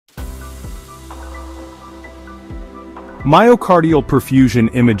Myocardial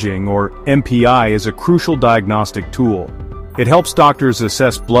perfusion imaging, or MPI, is a crucial diagnostic tool. It helps doctors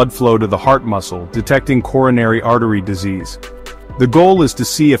assess blood flow to the heart muscle, detecting coronary artery disease. The goal is to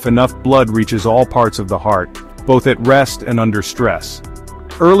see if enough blood reaches all parts of the heart, both at rest and under stress.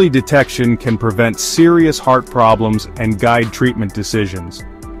 Early detection can prevent serious heart problems and guide treatment decisions.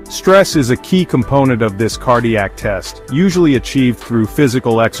 Stress is a key component of this cardiac test, usually achieved through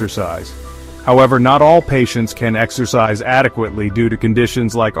physical exercise. However, not all patients can exercise adequately due to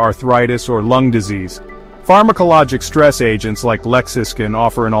conditions like arthritis or lung disease. Pharmacologic stress agents like Lexiscan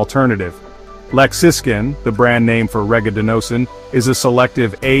offer an alternative. Lexiscan, the brand name for regadenoson, is a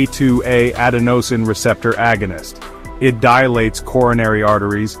selective A2A adenosine receptor agonist. It dilates coronary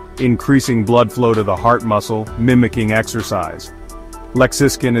arteries, increasing blood flow to the heart muscle, mimicking exercise.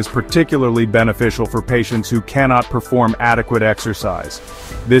 Lexiscan is particularly beneficial for patients who cannot perform adequate exercise.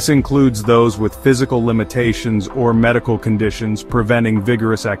 This includes those with physical limitations or medical conditions preventing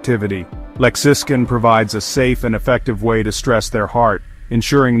vigorous activity. Lexiscan provides a safe and effective way to stress their heart,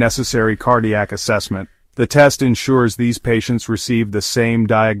 ensuring necessary cardiac assessment. The test ensures these patients receive the same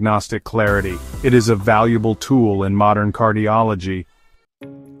diagnostic clarity. It is a valuable tool in modern cardiology.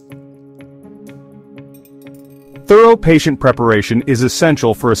 Thorough patient preparation is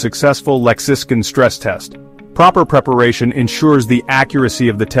essential for a successful Lexiscan stress test. Proper preparation ensures the accuracy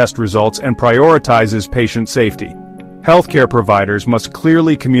of the test results and prioritizes patient safety. Healthcare providers must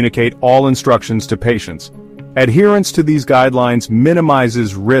clearly communicate all instructions to patients. Adherence to these guidelines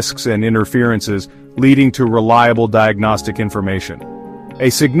minimizes risks and interferences, leading to reliable diagnostic information. A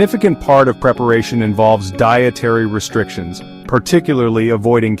significant part of preparation involves dietary restrictions, particularly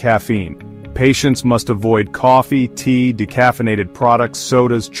avoiding caffeine. Patients must avoid coffee, tea, decaffeinated products,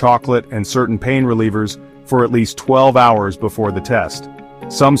 sodas, chocolate, and certain pain relievers for at least 12 hours before the test.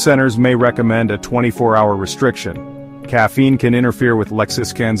 Some centers may recommend a 24-hour restriction. Caffeine can interfere with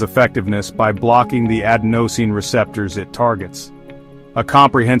Lexiscan's effectiveness by blocking the adenosine receptors it targets. A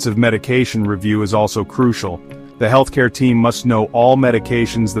comprehensive medication review is also crucial. The healthcare team must know all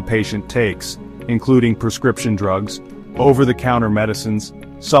medications the patient takes, including prescription drugs, over-the-counter medicines,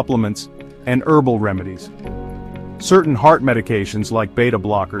 supplements, and herbal remedies. Certain heart medications like beta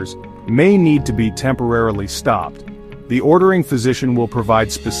blockers may need to be temporarily stopped. The ordering physician will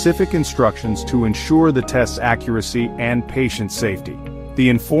provide specific instructions to ensure the test's accuracy and patient safety. The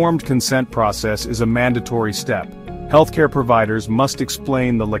informed consent process is a mandatory step. Healthcare providers must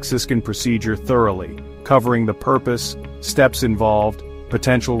explain the Lexiscan procedure thoroughly, covering the purpose, steps involved,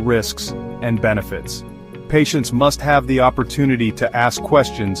 potential risks, and benefits. Patients must have the opportunity to ask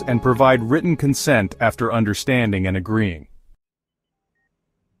questions and provide written consent after understanding and agreeing.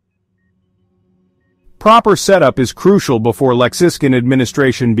 Proper setup is crucial before Lexiscan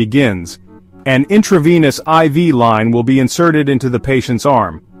administration begins. An intravenous IV line will be inserted into the patient's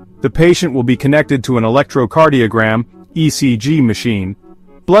arm. The patient will be connected to an electrocardiogram (ECG) machine.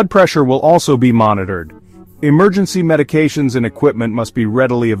 Blood pressure will also be monitored. Emergency medications and equipment must be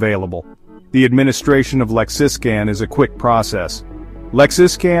readily available. The administration of Lexiscan is a quick process.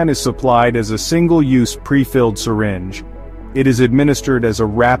 Lexiscan is supplied as a single-use pre-filled syringe. It is administered as a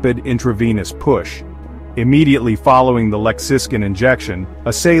rapid intravenous push. Immediately following the Lexiscan injection,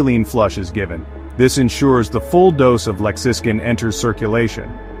 a saline flush is given. This ensures the full dose of Lexiscan enters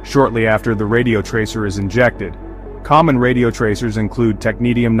circulation. Shortly after the radiotracer is injected. Common radiotracers include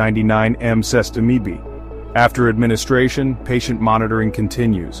technetium-99m sestamib. After administration, patient monitoring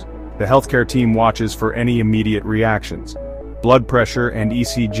continues. The healthcare team watches for any immediate reactions. Blood pressure and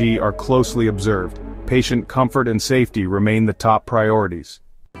ECG are closely observed. Patient comfort and safety remain the top priorities.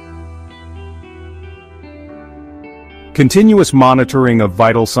 Continuous monitoring of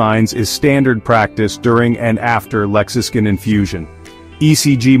vital signs is standard practice during and after Lexiscan infusion.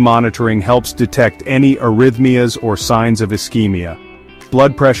 ECG monitoring helps detect any arrhythmias or signs of ischemia.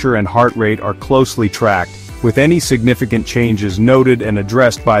 Blood pressure and heart rate are closely tracked, with any significant changes noted and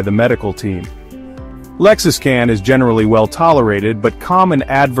addressed by the medical team. Lexiscan is generally well tolerated, but common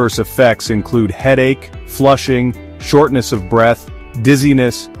adverse effects include headache, flushing, shortness of breath,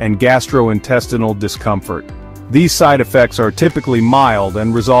 dizziness, and gastrointestinal discomfort. These side effects are typically mild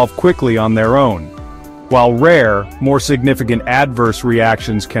and resolve quickly on their own. While rare, more significant adverse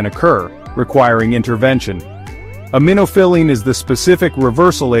reactions can occur, requiring intervention. Aminophylline is the specific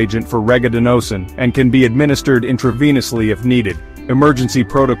reversal agent for regadenoson and can be administered intravenously if needed. Emergency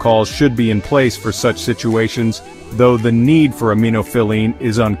protocols should be in place for such situations, though the need for aminophylline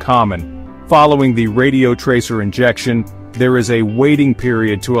is uncommon. Following the radiotracer injection, there is a waiting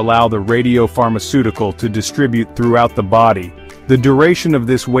period to allow the radiopharmaceutical to distribute throughout the body. The duration of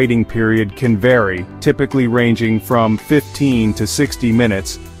this waiting period can vary, typically ranging from 15 to 60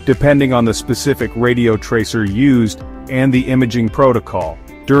 minutes, depending on the specific radiotracer used and the imaging protocol.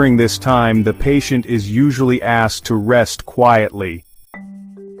 During this time, the patient is usually asked to rest quietly.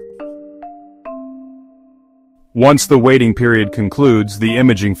 Once the waiting period concludes, the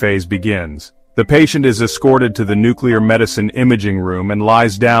imaging phase begins. The patient is escorted to the nuclear medicine imaging room and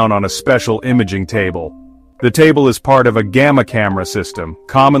lies down on a special imaging table. The table is part of a gamma camera system,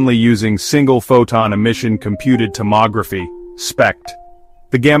 commonly using single-photon emission computed tomography, SPECT.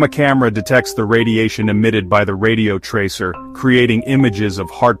 The gamma camera detects the radiation emitted by the radiotracer, creating images of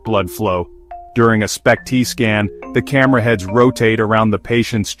heart blood flow. During a SPECT scan, the camera heads rotate around the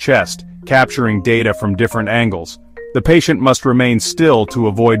patient's chest, capturing data from different angles. The patient must remain still to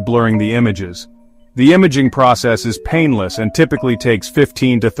avoid blurring the images. The imaging process is painless and typically takes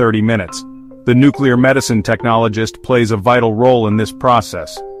 15 to 30 minutes. The nuclear medicine technologist plays a vital role in this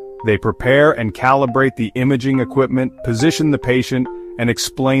process. They prepare and calibrate the imaging equipment, position the patient, and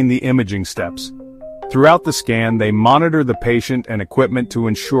explain the imaging steps. Throughout the scan, they monitor the patient and equipment to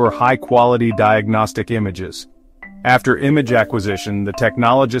ensure high-quality diagnostic images. After image acquisition, the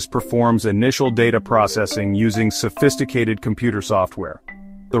technologist performs initial data processing using sophisticated computer software.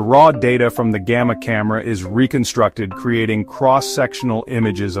 The raw data from the gamma camera is reconstructed, creating cross-sectional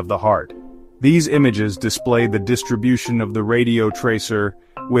images of the heart. These images display the distribution of the radiotracer,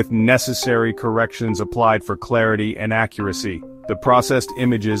 with necessary corrections applied for clarity and accuracy. The processed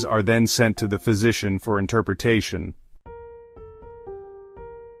images are then sent to the physician for interpretation.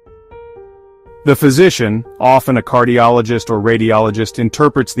 The physician, often a cardiologist or radiologist,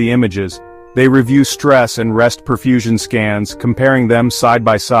 interprets the images. They review stress and rest perfusion scans, comparing them side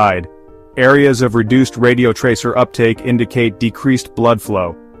by side. Areas of reduced radiotracer uptake indicate decreased blood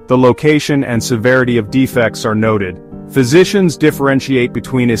flow. The location and severity of defects are noted. Physicians differentiate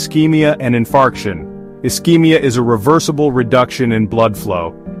between ischemia and infarction. Ischemia is a reversible reduction in blood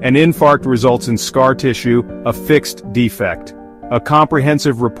flow. An infarct results in scar tissue, a fixed defect. A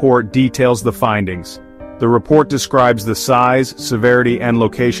comprehensive report details the findings. The report describes the size, severity, and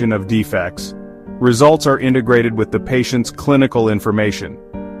location of defects. Results are integrated with the patient's clinical information.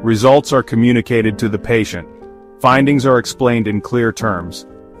 Results are communicated to the patient. Findings are explained in clear terms.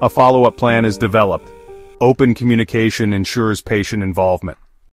 A follow-up plan is developed. Open communication ensures patient involvement.